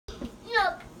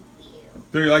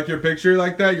Do you like your picture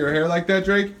like that? Your hair like that,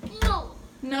 Drake? No.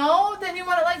 No? Then you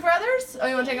want it like brothers? Oh,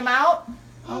 you want to take them out?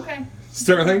 Okay.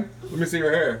 Sterling, let me see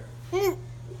your hair. No.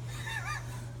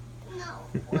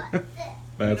 What's it?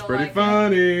 That's don't pretty like it?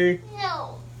 funny.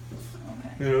 No.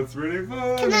 Okay. That's pretty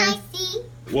funny. Can I see?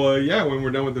 Well, yeah, when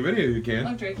we're done with the video, you can.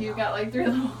 Look, Drake, you got like 3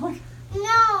 little...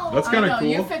 No. That's I kind know, of cool.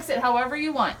 you fix it however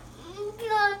you want. I'm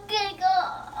gonna go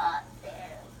up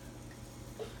there.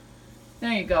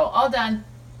 There you go. All done.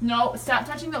 No, stop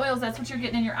touching the oils. That's what you're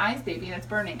getting in your eyes, baby, and it's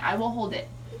burning. I will hold it.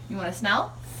 You want to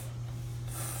smell?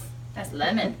 That's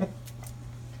lemon.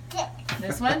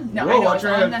 This one? No, Whoa, I know watch it's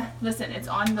your on head. the... Listen, it's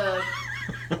on the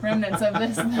remnants of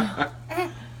this.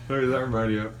 Who does that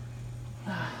remind you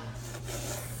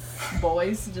of?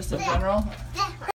 Boys, just in general.